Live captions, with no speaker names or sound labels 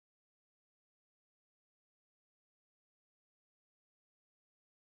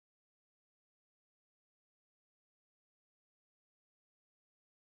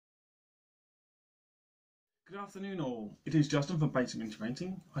Good afternoon all, it is Justin from Basic Miniature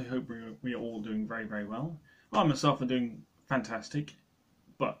Painting. I hope we are all doing very well. I myself am doing fantastic,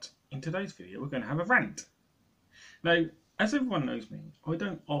 but in today's video we're going to have a rant. Now, as everyone knows me, I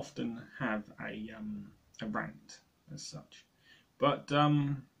don't often have a rant as such, but I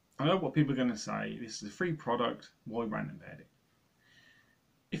know what people are going to say. This is a free product, why rant about it?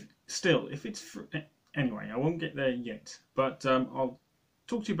 If it's free, anyway, I won't get there yet, but I'll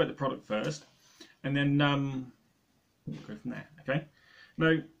talk to you about the product first. And then we'll go from there, okay?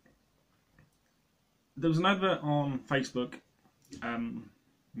 Now, there was an advert on Facebook, one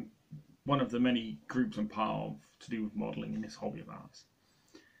of the many groups I'm part of to do with modelling in this hobby of ours.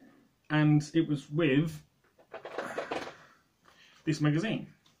 And it was with this magazine,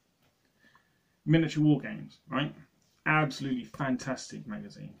 Miniature War Games, right? Absolutely fantastic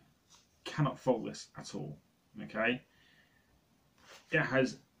magazine. Cannot fault this at all, okay? It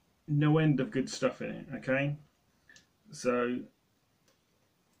has no end of good stuff in it, okay? So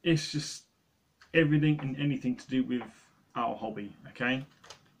it's just everything and anything to do with our hobby, okay?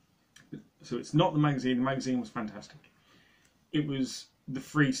 So it's not the magazine was fantastic. It was the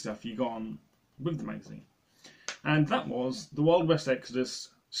free stuff you got on with the magazine. And that was the Wild West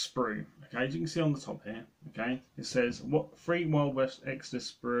Exodus sprue, okay? As you can see on the top here, okay? It says, what free Wild West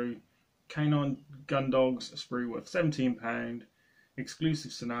Exodus sprue, Canine Gun Dogs sprue worth £17,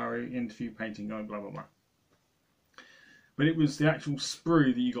 exclusive scenario, interview, painting guide, blah blah blah. But it was the actual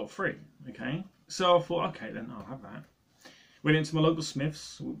sprue that you got free, okay? So I thought, okay then, I'll have that. Went into my local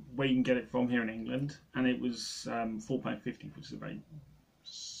Smiths, where you can get it from here in England, and it was £4.50, which is about maybe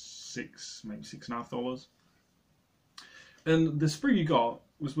 $6.50. And the sprue you got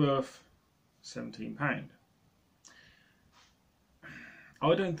was worth £17.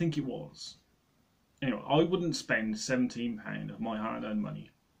 I don't think it was. Anyway, I wouldn't spend £17 of my hard-earned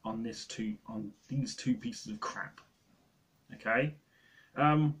money on these two pieces of crap. Okay,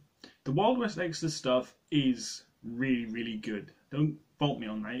 the Wild West Exodus stuff is really good. Don't fault me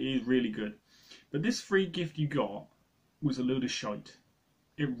on that. It is really good. But this free gift you got was a load of shite.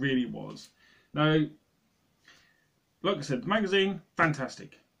 It really was. Now, like I said, the magazine,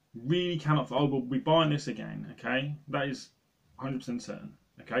 fantastic. Really cannot. I will be buying this again. Okay, that is 100% certain.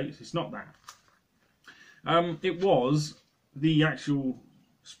 Okay, it's not that. It was the actual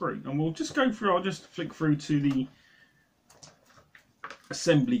sprue, and we'll just go through. I'll just flick through to the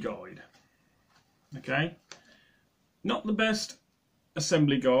assembly guide. Okay, not the best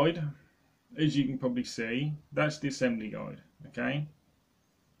assembly guide, as you can probably see. That's the assembly guide. Okay,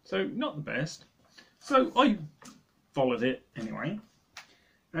 so not the best. So I followed it anyway,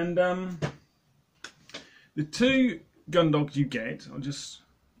 and the two gun dogs you get, I'll just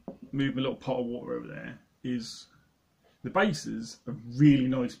move a little pot of water over there, is the bases are really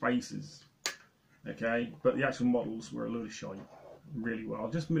nice bases, okay, but the actual models were a load of shite, really well. I'll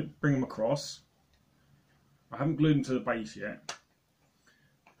just bring them across. I haven't glued them to the base yet,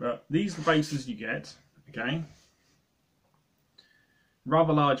 but these are the bases you get, okay.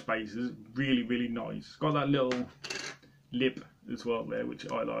 Rather large bases, really nice. Got that little lip as well there, which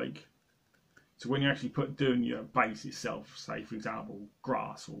I like. So when you actually doing your base itself, say for example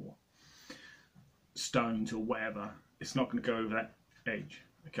grass or stones or whatever, it's not going to go over that edge,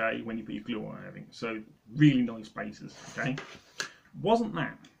 okay, when you put your glue on and everything. So really nice bases, okay. Wasn't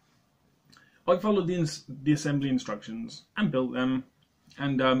that. I followed the assembly instructions and built them,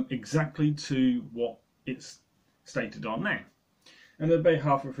 and exactly to what it's stated on there. And about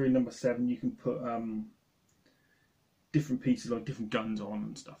halfway through number 7, you can put different pieces, like different guns on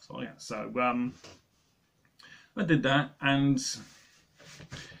and stuff. So yeah, so I did that, and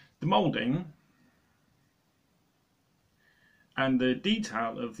the moulding and the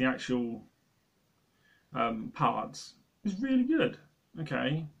detail of the actual parts is really good,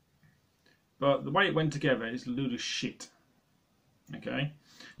 okay, but the way it went together is a load of shit, okay.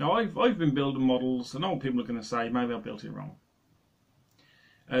 Now I've been building models, and all people are going to say maybe I built it wrong,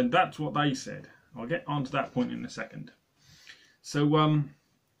 and that's what they said. I'll get onto that point in a second. So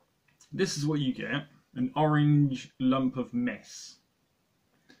this is what you get, an orange lump of mess,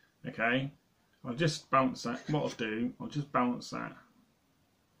 okay. I'll just bounce that. What I'll do, I'll just bounce that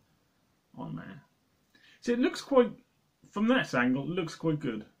on there. So it looks quite, from that angle, it looks quite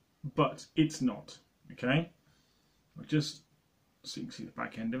good, but it's not, okay. I'll just, so you can see the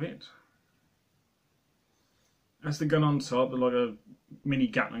back end of it. That's the gun on top, like a mini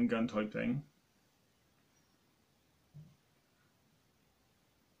Gatling gun type thing.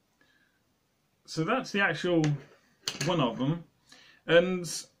 So that's the actual one of them, and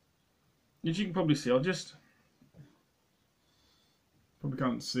as you can probably see, I'll just Probably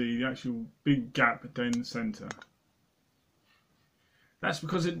can't see the actual big gap down the centre. That's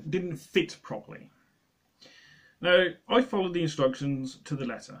because it didn't fit properly. Now, I followed the instructions to the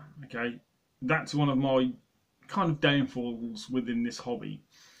letter, okay? That's one of my kind of downfalls within this hobby.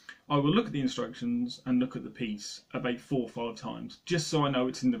 I will look at the instructions and look at the piece about 4 or 5 times, just so I know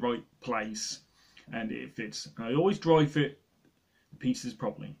it's in the right place and it fits. And I always dry fit the pieces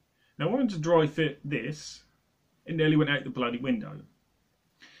properly. Now, I wanted to dry fit this, it nearly went out the bloody window.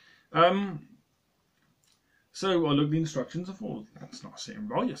 So I looked at the instructions, I thought, that's not sitting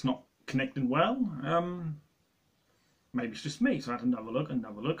right, it's not connecting well. Maybe it's just me, so I had another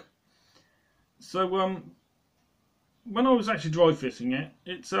look. So when I was actually dry fitting it,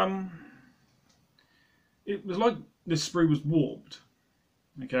 it was like the sprue was warped.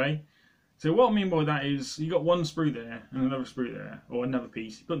 Okay, so what I mean by that is you got one sprue there and another sprue there, or another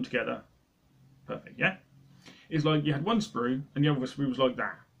piece, you put them together, perfect, yeah? It's like you had one sprue and the other sprue was like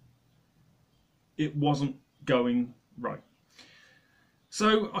that. It wasn't going right.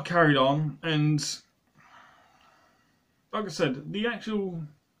 So I carried on, and like I said, the actual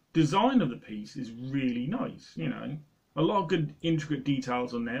design of the piece is really nice, you know. A lot of good intricate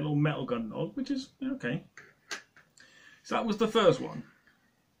details on there, a little metal gun log, which is okay. So that was the first one.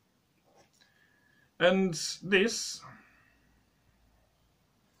 And this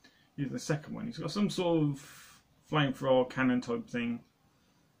is the second one. It's got some sort of flamethrower cannon type thing.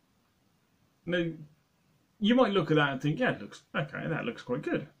 Now, you might look at that and think, yeah, it looks okay, that looks quite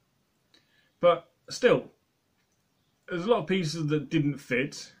good. But still, there's a lot of pieces that didn't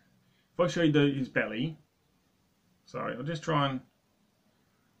fit. If I show you his belly, sorry, I'll just try and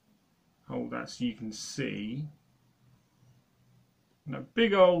hold that so you can see. And a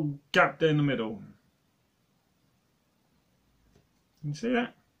big old gap there in the middle. Can you see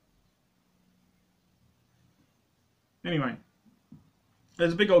that? Anyway,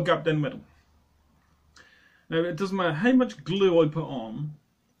 there's a big old gap there in the middle. Now, it doesn't matter how much glue I put on,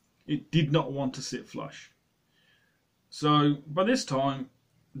 it did not want to sit flush. So by this time,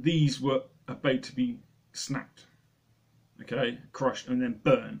 these were about to be snapped, okay, crushed and then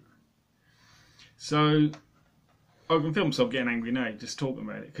burnt. So I can feel myself getting angry now just talking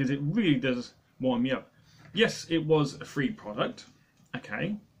about it, because it really does wind me up. Yes, it was a free product,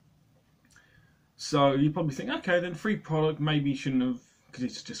 okay. So you probably think, okay, then free product, maybe you shouldn't have, because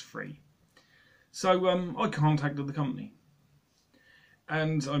it's just free. So I contacted the company,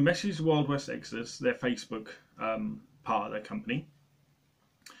 and I messaged Wild West Exodus, their Facebook part of their company,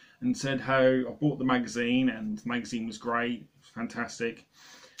 and said how I bought the magazine, and the magazine was great, it was fantastic.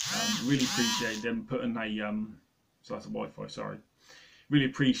 Really appreciated them putting a so that's a Wi-Fi, sorry. Really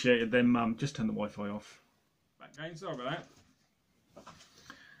appreciated them. Just turn the Wi-Fi off. Back again, sorry about that.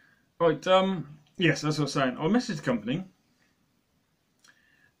 Right, yes, as I was saying, I messaged the company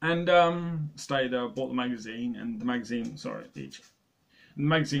and stated I bought the magazine, and the magazine, sorry, the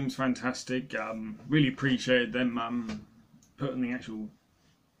magazine was fantastic. Really appreciated them putting the actual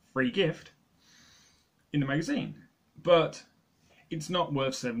free gift in the magazine, but it's not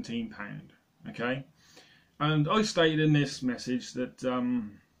worth £17, okay? And I stated in this message that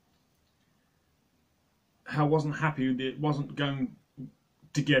how I wasn't happy with it, it wasn't going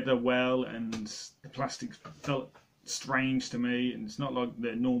together well, and the plastic felt strange to me, and it's not like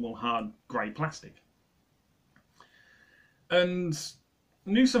the normal hard grey plastic. And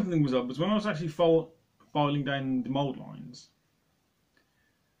I knew something was up, was when I was actually filing down the mould lines.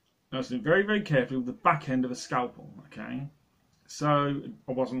 I was doing very, very carefully with the back end of a scalpel, okay? So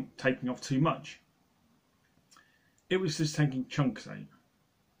I wasn't taking off too much. It was just taking chunks out,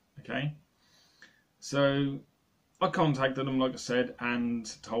 okay? So I contacted them, like I said,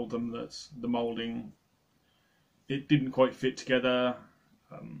 and told them that the moulding, it didn't quite fit together,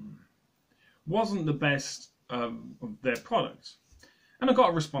 wasn't the best of their products. And I got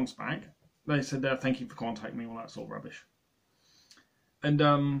a response back. They said, thank you for contacting me, all that sort of rubbish.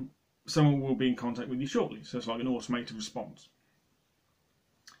 And someone will be in contact with you shortly. So it's like an automated response.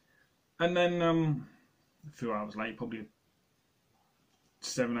 And then a few hours later, probably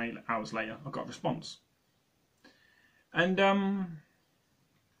 7-8 hours later, I got a response. And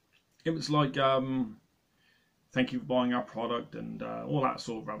it was like, thank you for buying our product, and all that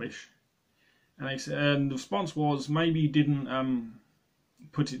sort of rubbish. And they said, and the response was, maybe you didn't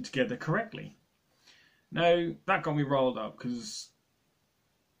put it together correctly. Now, that got me rolled up, because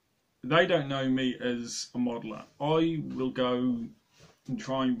they don't know me as a modeller. I will go and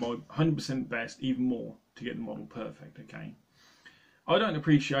try my 100% best, even more, to get the model perfect, okay? I don't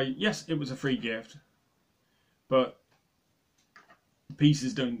appreciate, yes, it was a free gift, but the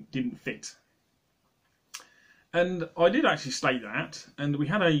pieces didn't fit. And I did actually state that, and we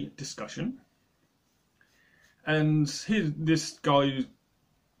had a discussion. And this guy's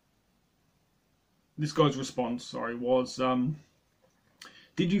response, sorry, was,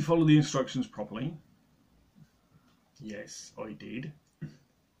 did you follow the instructions properly? Yes, I did.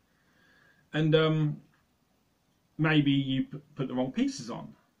 And maybe you put the wrong pieces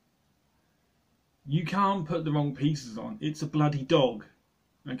on. You can't put the wrong pieces on. It's a bloody dog.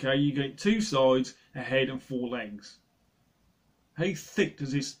 Okay, you get 2 sides, a head and 4 legs. How thick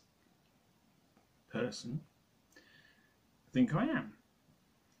does this person think I am?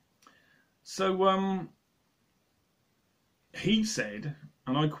 So he said,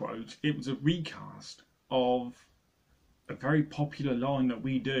 and I quote, it was a recast of a very popular line that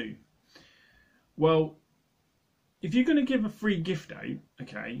we do. Well, if you're going to give a free gift out,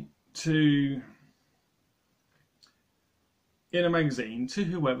 okay, in a magazine to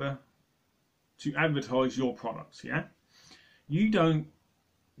whoever to advertise your products, yeah, you don't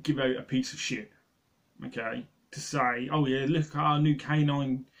give out a piece of shit, okay, to say, oh yeah, look at our new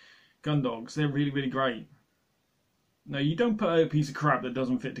canine gun dogs, they're really, really great. No, you don't put out a piece of crap that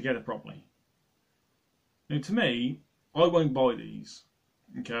doesn't fit together properly. Now, to me, I won't buy these,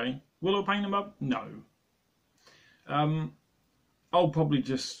 okay. Will I paint them up? No. I'll probably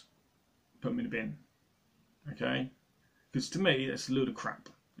just put them in a bin, okay. Because to me, that's a load of crap.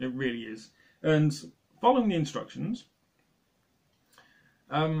 It really is. And following the instructions,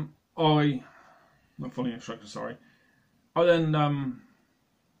 I then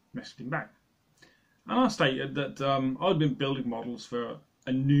messaged him back. And I stated that I'd been building models for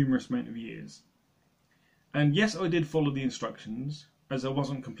a numerous amount of years. And yes, I did follow the instructions, as I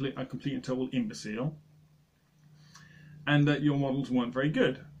wasn't a complete and total imbecile. And that your models weren't very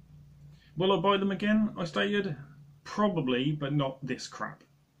good. Will I buy them again? I stated, probably, but not this crap.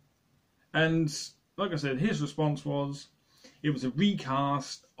 And like I said, his response was, it was a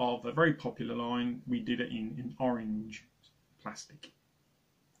recast of a very popular line. We did it in orange plastic,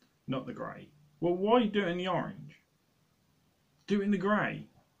 not the grey. Well, why do it in the orange? Do it in the grey.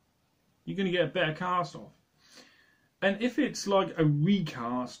 You're going to get a better cast off. And if it's like a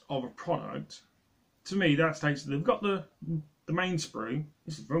recast of a product, to me that states that they've got the main sprue.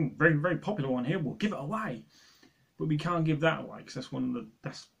 This is a very, very, very popular one here. We'll give it away. But we can't give that away because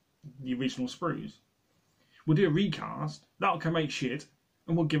that's the original sprues. We'll do a recast, that'll come out shit,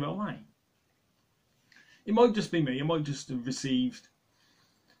 and we'll give it away. It might just be me, it might just have received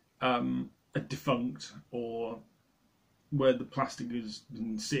a defunct, or where the plastic has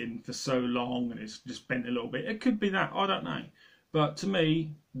been sitting for so long and it's just bent a little bit. It could be that, I don't know. But to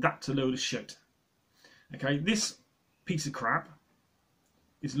me, that's a load of shit. Okay, this piece of crap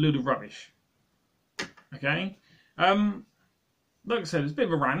is a load of rubbish. Okay? Like I said, it's a bit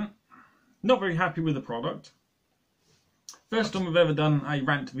of a rant. Not very happy with the product. First time I've ever done a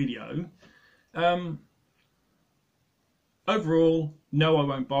rant video. Overall, no, I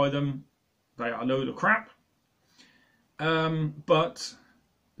won't buy them. They are a load of crap. But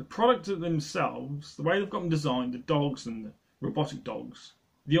the product themselves, the way they've got them designed, the dogs and the robotic dogs,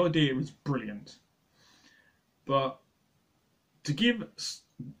 the idea is brilliant. But to give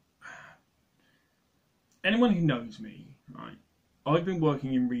anyone who knows me, right, I've been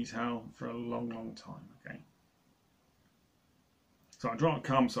working in retail for a long, long time, okay? So I'm trying to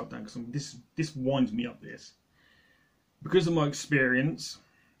calm myself down because this winds me up, this. Because of my experience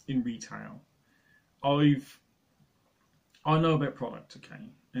in retail, I know about product, okay?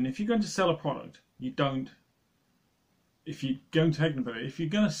 And if you're going to sell a product, if you're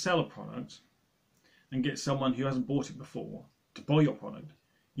going to sell a product and get someone who hasn't bought it before to buy your product,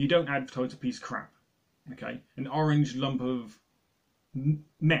 you don't advertise a piece of crap, okay? An orange lump of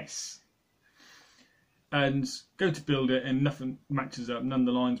mess, and go to build it and nothing matches up, none of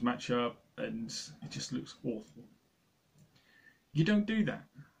the lines match up, and it just looks awful. You don't do that.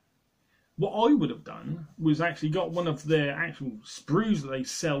 What I would have done was actually got one of their actual sprues that they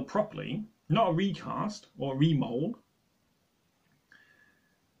sell properly, not a recast or a remold,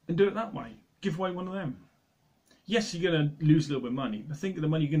 and do it that way. Give away one of them. Yes, you're going to lose a little bit of money, but think of the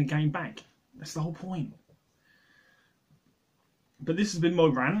money you're going to gain back. That's the whole point. But this has been my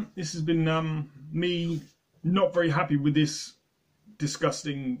rant. This has been me not very happy with this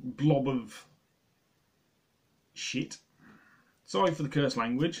disgusting blob of shit. Sorry for the curse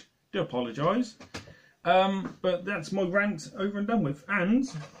language. Do apologise. But that's my rant over and done with.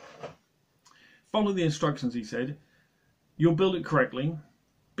 And follow the instructions, he said. You'll build it correctly.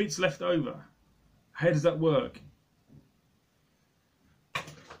 Bits left over. How does that work?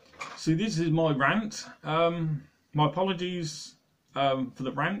 So this is my rant. My apologies for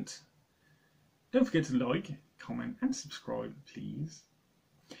the rant. Don't forget to like, comment and subscribe, please.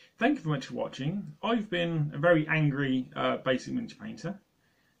 Thank you very much for watching. I've been a very angry basic miniature painter,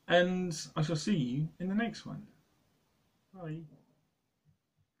 and I shall see you in the next one. Bye.